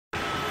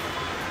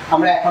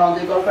আমরা এখন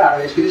অধ্যায় করব আরো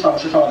বেশ কিছু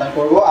সমস্যার সমাধান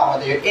করব।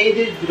 আমাদের এই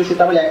যে দুটো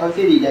সূত্র আমরা লেখা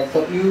হয়েছে রিডাক্স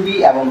অফ ইউবি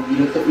এবং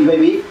রিডাক্স অফ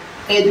ইবি,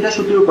 এই দুটো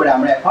সূত্রের উপরে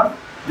আমরা এখন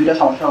দুটো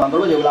সমস্যা সমাধান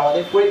করব যেগুলো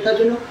আমাদের পরীক্ষার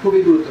জন্য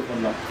খুবই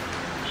গুরুত্বপূর্ণ।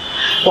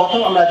 প্রথম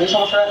আমরা যে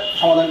সমস্যার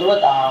সমাধান করব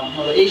তা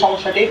হলো এই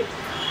সমস্যাটি,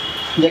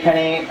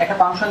 যেখানে একটা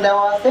ফাংশন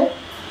দেওয়া আছে,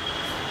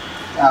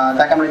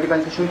 তাকে আমরা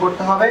ডিফারেন্সিয়েশন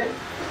করতে হবে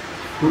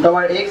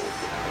 √x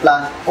 +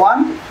 1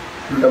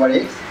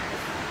 √x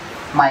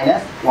 -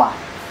 1।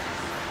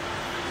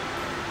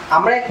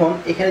 আমরা এখন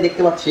এখানে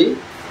দেখতে পাচ্ছি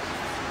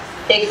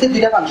x এর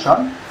দুইটা ফাংশন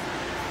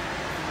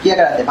কি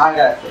আকার আছে,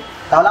 ভাগাকার আছে।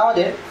 তাহলে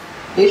আমাদের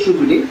এই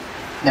সূত্রটি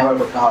ব্যবহার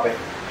করতে হবে।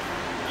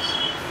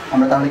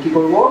 আমরা তাহলে কি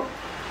করব,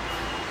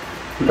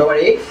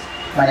 √x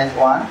 -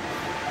 1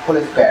 হোল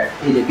স্কয়ার,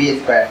 এই যে b²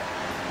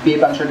 b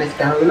ফাংশনটা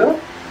স্কয়ার হয়ে গেল।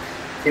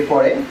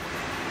 এরপরে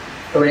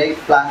 √x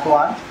 +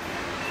 1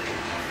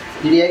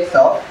 ddx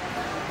of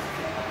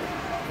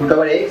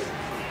 √x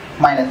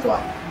 -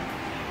 1।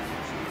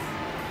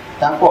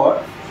 তারপর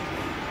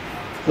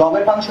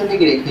লবের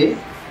ফাংশনটিকে রেখে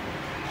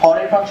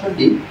হরের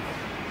ফাংশনটি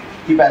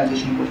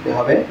ডিফারেন্সিয়েশন করতে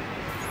হবে।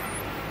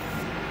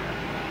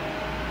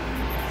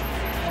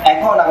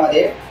 এখন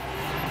আমাদের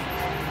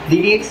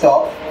ddx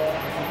of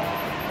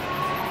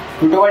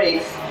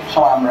 √x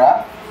সমান আমরা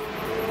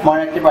মনে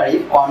রাখতে পারি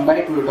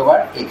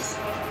 1/2√x।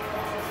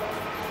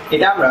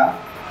 এটা আমরা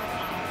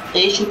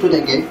এই সূত্র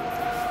থেকে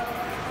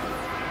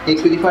x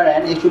to the power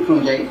n এই সূত্র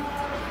অনুযায়ী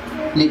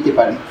লিখতে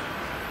পারি।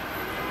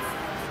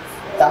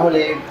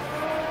 তাহলে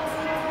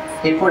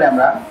এরপরে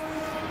আমরা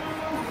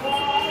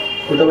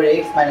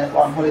 √x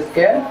 - 1 হোল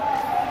স্কয়ার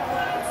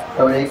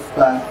 √x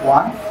 +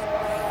 1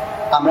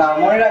 আমরা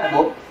মনে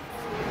রাখবো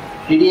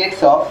ddx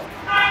of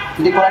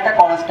যদি কোনো একটা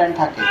কনস্ট্যান্ট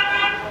থাকে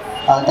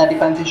তাহলে তার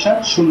ডিফারেন্সিয়েশন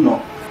 0।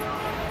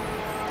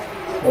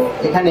 তো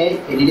এখানে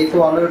ddx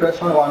of 1/2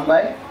 সমান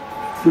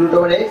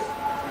 1/2√x,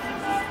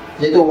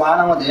 যেহেতু 1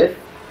 আমাদের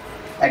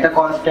একটা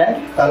কনস্ট্যান্ট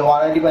তাহলে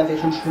 1 এর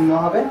ডিফারেন্সিয়েশন 0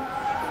 হবে।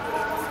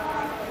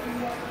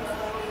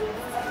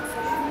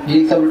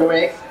 ddx of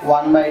 √x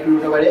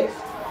 1/2√x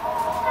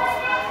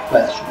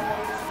 + 0।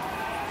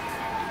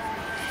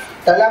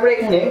 তাহলে আমরা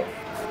এখানে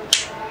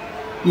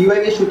ইউআই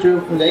এর সূত্র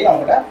অনুযায়ী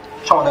অঙ্কটা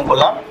সমাধান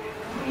করলাম।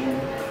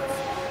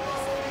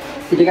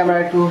 এটাকে আমরা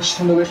একটু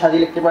সুন্দর করে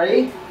সাজিয়ে লিখতে পারি।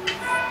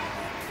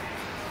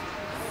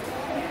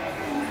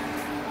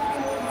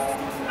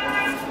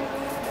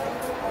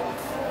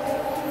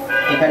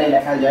 এখানে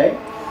লেখা যায়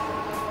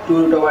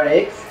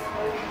 2√x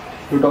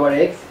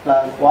 √x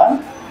 + 1,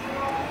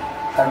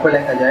 তারপর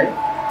লেখা যায়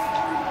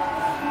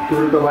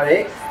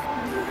 2√x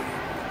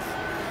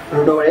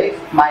 √x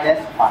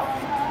 - 1,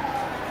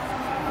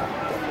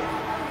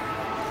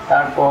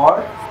 তারপর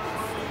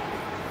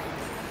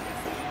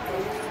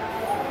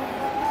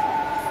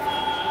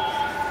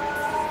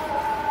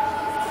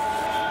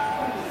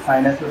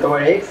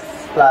 -√x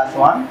 +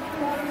 1,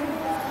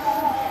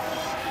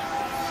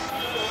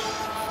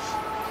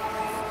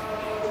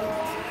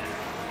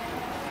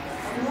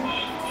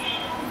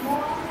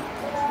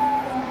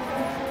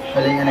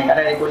 তাহলে এখানে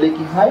কাটাকাটি করলে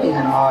কি হয়,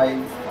 এখানে হয়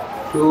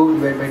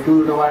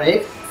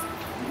 2/2√x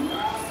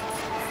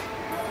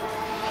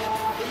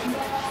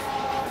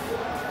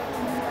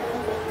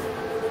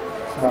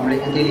আমরা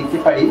এখান থেকে লিখতে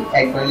পারি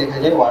একবারে লেখা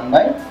যায়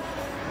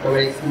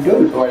 1/2x ×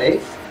 √x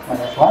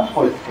 - 1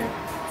 হোল স্কয়ার।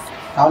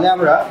 তাহলে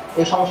আমরা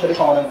এই সমস্যাটি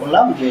সমাধান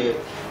করলাম যে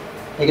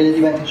এখানে যদি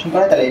ডিফারেন্সিয়েশন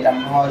করে তাহলে এটা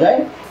পাওয়া যায়।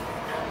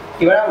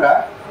 এবার আমরা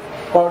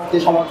পরবর্তী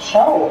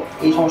সমস্যা ও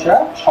এই সমস্যাটা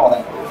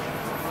সমাধান করব।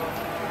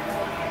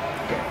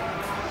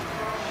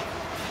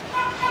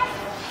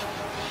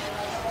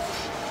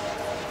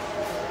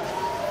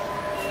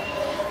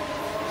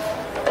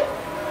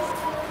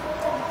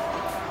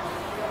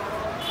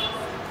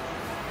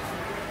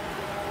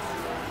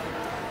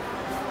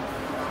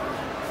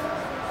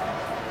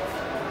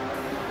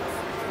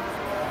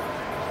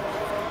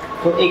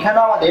 তো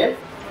এখানেও আমাদের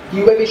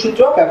u/b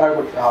সূত্র ব্যবহার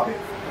করতে হবে,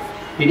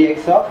 ddx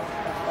of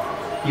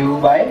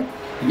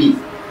u/b।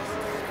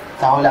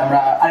 তাহলে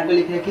আমরা আরেকবার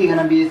লিখে রাখি,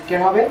 এখানে b²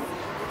 হবে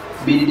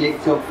b ddx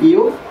of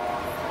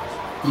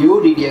u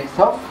ddx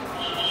of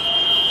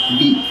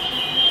b।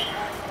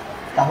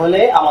 তাহলে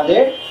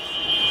আমাদের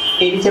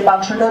এই নিচে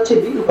ফাংশনটা হচ্ছে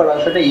b, উপর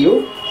ফাংশনটা u।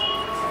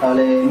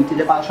 তাহলে নিচে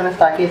যে ফাংশন আছে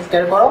তাকে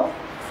স্কয়ার করো,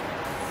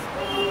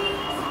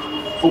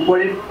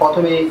 উপরের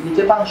প্রথমে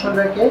নিচে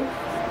ফাংশনটাকে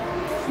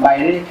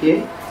বাইরে রেখে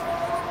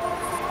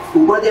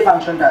উপরে যে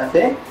ফাংশনটা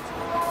আছে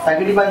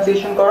তাকে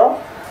ডিফারেন্সিয়েশন করো,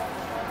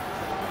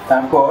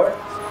 তারপর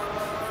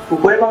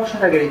উপরের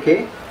ফাংশনটাকে রেখে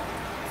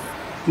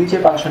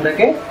নিচের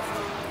ফাংশনটাকে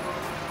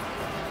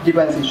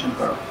ডিফারেন্সিয়েশন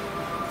করো।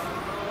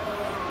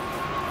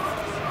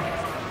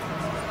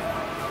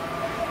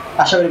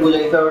 আশা করি বোঝা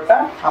গেছে ব্যাপারটা।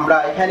 আমরা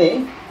এখানে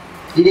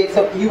ddx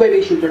of u/b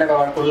সূত্রটা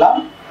ব্যবহার করলাম।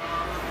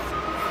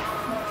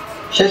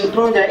 সেই সূত্র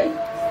অনুযায়ী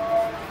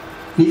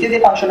নিচে যে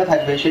ফাংশনটা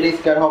থাকবে সেটা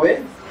স্কয়ার হবে,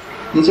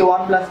 নিচে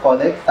 1 + cos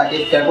x তাকে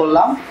স্কয়ার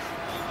করলাম,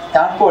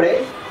 তারপরে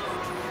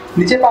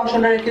নিচে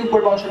ফাংশনটা রেখে উপর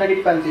ফাংশনটাকে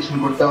ডিফারেন্সিয়েশন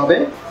করতে হবে,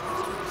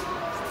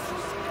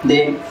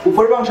 দেন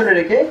উপর ফাংশনটা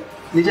রেখে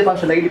নিচে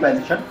ফাংশনটাকে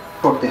ডিফারেন্সিয়েশন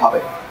করতে হবে।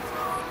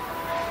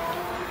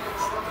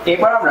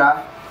 এবার আমরা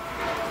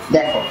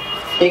দেখো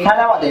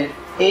এখানে আমাদের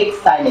x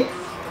sin x,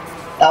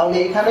 তাহলে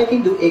এখানে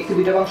কিন্তু x এর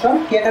দুটো ফাংশন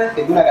কি আকার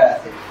আছে, গুণাকার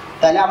আছে।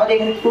 তাহলে আমাদের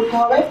এখানে কি করতে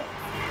হবে,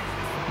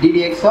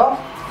 ddx অফ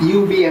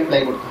ub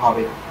অ্যাপ্লাই করতে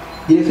হবে।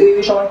 ddx অফ ub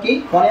সমান কি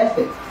মনে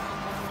আছে,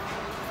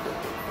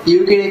 u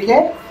কে রেখে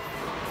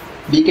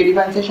b কে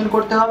ডিফারেন্সিয়েশন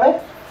করতে হবে,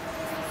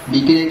 b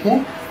কে রেখে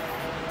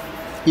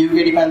u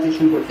কে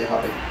ডিফারেন্সিয়েশন করতে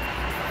হবে।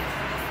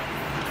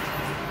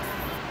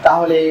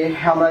 তাহলে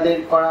আমাদের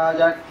করা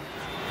যাক,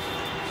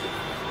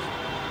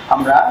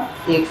 আমরা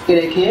x কে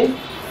রেখে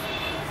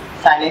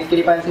sin x কে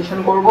ডিফারেন্সিয়েশন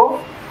করব,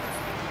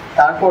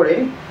 তারপরে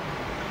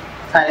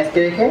sin x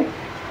কে রেখে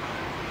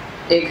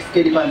x কে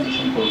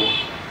ডিফারেন্সিয়েশন করব।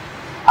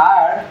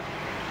 আর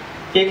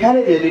এখানে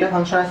যে দুইটা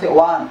ফাংশন আছে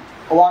 1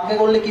 1 কে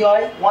করলে কি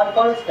হয়, 1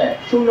 কনস্ট্যান্ট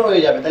শূন্য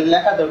হয়ে যাবে, তাহলে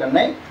লেখার দরকার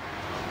নাই।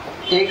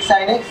 x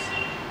sin x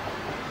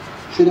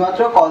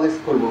শুধুমাত্র cos x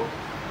করব,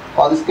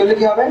 cos x করলে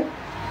কি হবে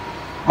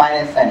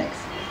মাইনাস sin x।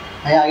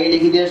 আমি আগে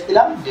লিখে দিয়ে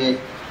আসছিলাম যে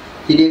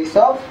ddx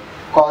অফ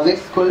cos x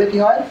করলে কি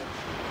হয়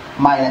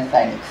মাইনাস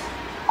sin x।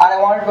 আর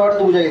 1 এর ব্যাপারটা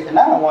তো বুঝা গেছে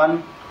না, 1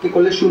 কে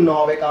করলে শূন্য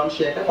হবে কারণ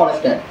সে একটা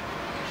কনস্ট্যান্ট।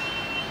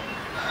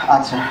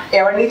 আচ্ছা,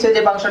 এবার নিচে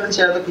যে ফাংশনটা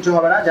সেটা তো কিছু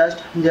হবে না, জাস্ট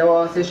যেও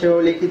আছে সেও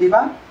লিখে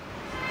দিবা।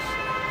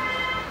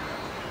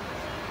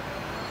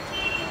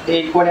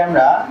 এরপরে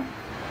আমরা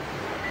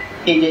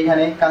এই যে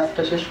এখানে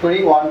কাজটা শেষ করি,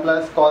 1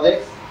 plus cos x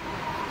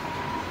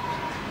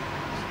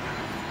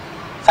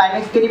sin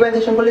x কে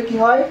ডিফারেন্সিয়েশন করলে কি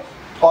হয়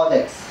cos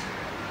x,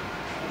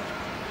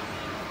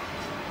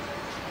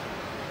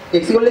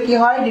 x করলে কি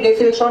হয় ddx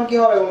এর x সমান কি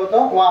হবে বলতো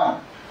 1।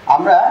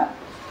 আমরা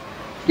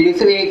ddx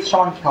এর x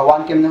সমান কি হয়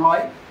 1 কেমনে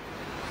হয়,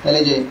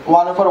 তাহলে যে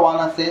 1 উপর 1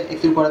 আছে x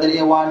এর উপরে, তাহলে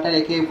এই 1 টা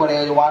রেখে উপরে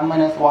 1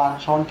 মাইনাস 1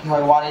 সমান কি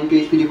হয় 1 ইনটু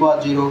x টু দি পাওয়ার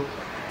 0,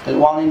 তাহলে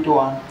 1 ইনটু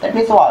 1 দ্যাট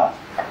মিন্স 1।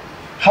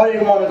 আমরা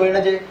এরকম মনে করি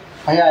না যে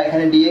ভাইয়া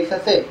এখানে dx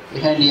আছে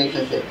এখানে dx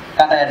আছে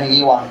কাটায় থেকে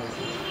 1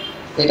 হয়েছে,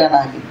 এটা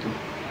না কিন্তু।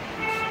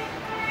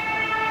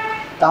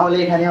 তাহলে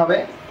এখানে হবে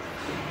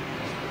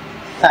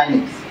sin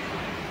x,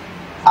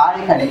 আর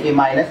এখানে এই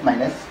minus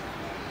minus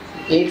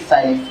x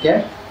sin x কে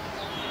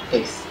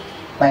x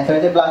মাইনাস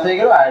হয়েছে প্লাস হয়ে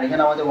গেল, আর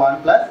এখানে আমাদের 1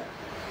 plus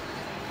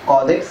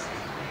cos x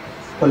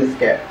whole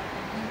square.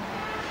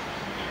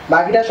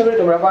 বাকিটা আশা করি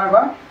তোমরা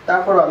পারবা।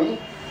 তারপর আমি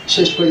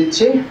শেষ করে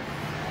দিচ্ছি,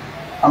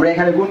 আমরা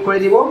এখানে গুণ করে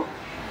দিব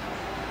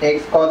x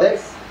cos x,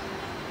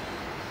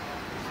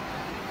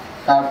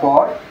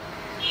 তারপর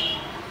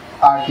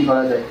আর কি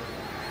করা যায়,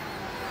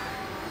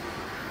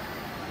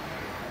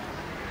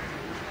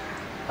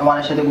 1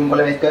 এর সাথে গুণ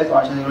করলে x স্কয়ার,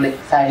 1 এর সাথে করলে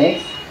sin x,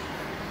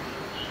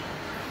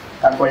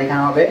 তারপর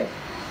এখানে হবে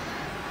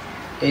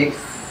x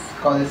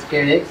cos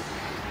square x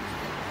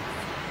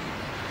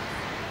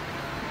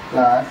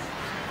plus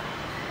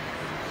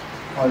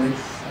cos x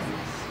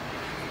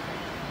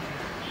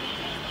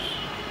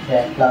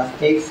then plus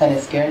x sin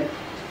square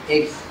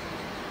x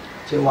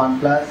যে 1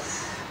 plus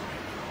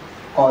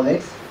cos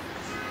x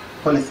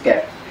whole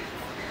square।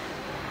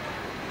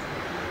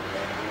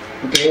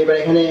 ওকে, এবার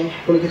এখানে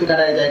কোনো কিছু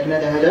কাটা যায় কিনা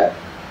দেখা যাক।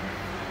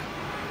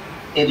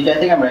 এই দুটো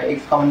থেকে আমরা x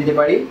কমন দিতে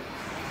পারি,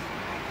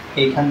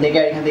 এইখান থেকে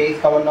আর এখান থেকে x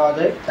কমন নেওয়া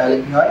যায়, তাহলে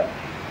কি হয়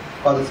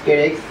cos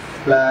square x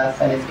plus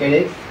sin square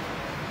x।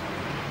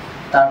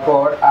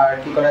 তারপর আর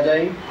কি করা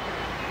যায়,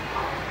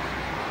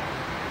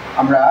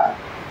 আমরা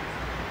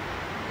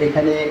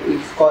এখানে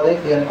x cos x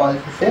এখানে cos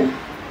x আছে,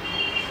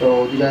 তো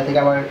দুই জায়গা থেকে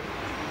আবার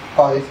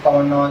cos x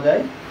কমন নেওয়া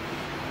যায়,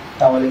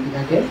 তাহলে কি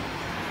থাকে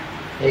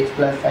x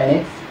plus sin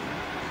x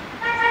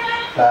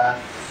plus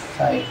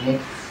sin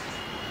x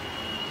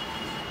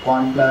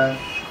 1 plus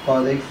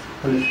cos x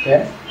whole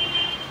square।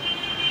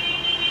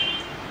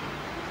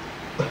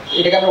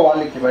 এটাকে আমরা 1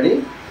 লিখতে পারি,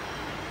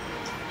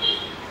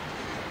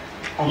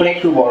 আমরা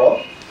একটু বড়,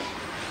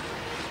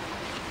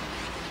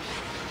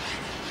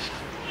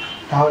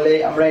 তাহলে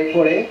আমরা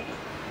এরপরে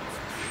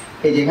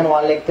এই যে এখানে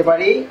 1 লিখতে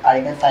পারি আর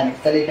এখানে sin x,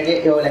 তাহলে এটাকে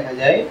এও লেখা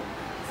যায়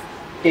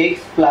x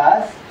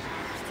plus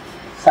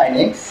sin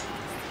x,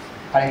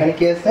 আর এখানে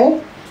কি আছে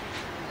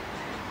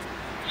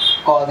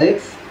cos x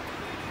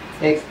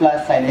x plus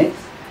sin x,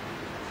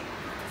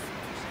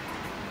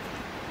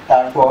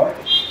 তারপর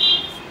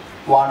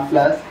 1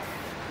 plus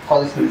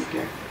cos x whole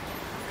square।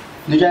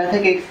 দুই জায়গা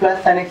থেকে x plus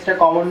sin x টা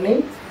কমন নেই,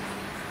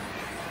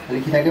 তাহলে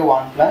কি থাকে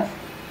 1 plus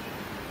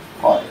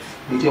cos x,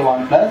 নিচে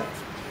 1 plus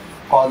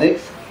cos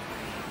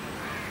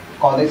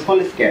x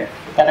whole square,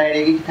 কাটা এর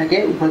কি থাকে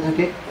উপরে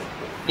থাকে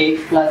x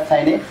plus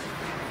sin x,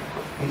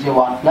 নিচে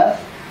 1 plus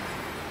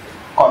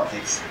cos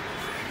x।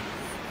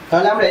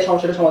 তাহলে আমরা এই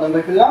সমস্যাটা সমাধান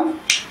করে ফেললাম।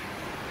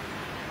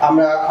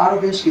 আমরা আরো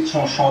বেশ কিছু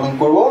সমস্যা সমাধান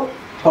করব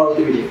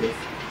পরবর্তী ভিডিওতে।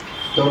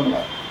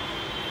 ধন্যবাদ।